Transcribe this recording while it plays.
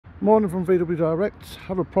Morning from VW Direct.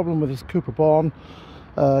 Have a problem with this Cupra Born.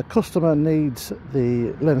 Customer needs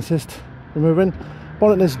the lane assist removing.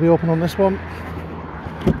 Bonnet needs to be open on this one.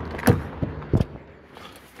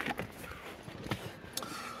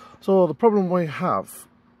 So the problem we have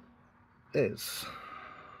is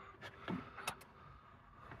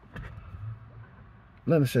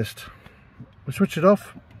lane assist. We switch it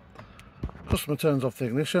off. Customer turns off the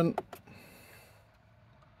ignition.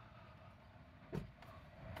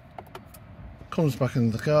 Comes back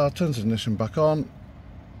into the car, turns the ignition back on,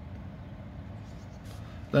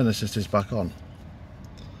 lane assist is back on.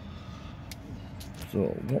 So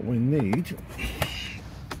what we need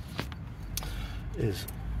is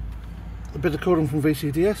a bit of coding from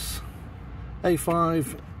VCDS,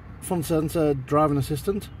 A5 front sensor driving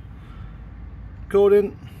assistant,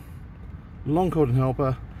 coding, long coding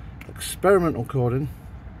helper, experimental coding,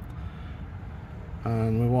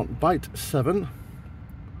 and we want Byte 7.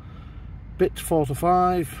 Bit 4 to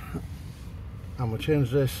 5, and we'll change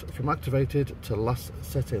this from activated to last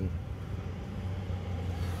setting.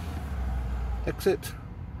 Exit,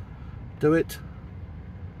 do it,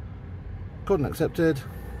 code accepted,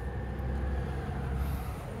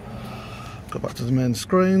 go back to the main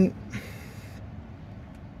screen,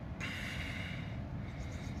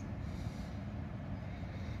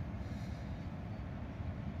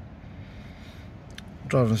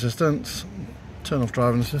 driving assistant, turn off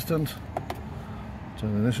driving assistant.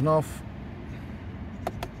 Turn the ignition off,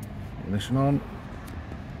 ignition on,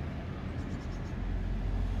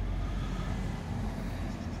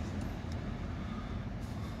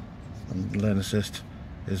 and lane assist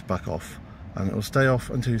is back off, and it will stay off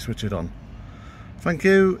until you switch it on. Thank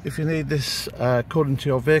you. If you need this coding to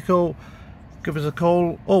your vehicle, give us a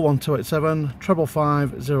call 01287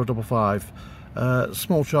 555 055.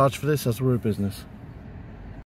 Small charge for this as we're a business.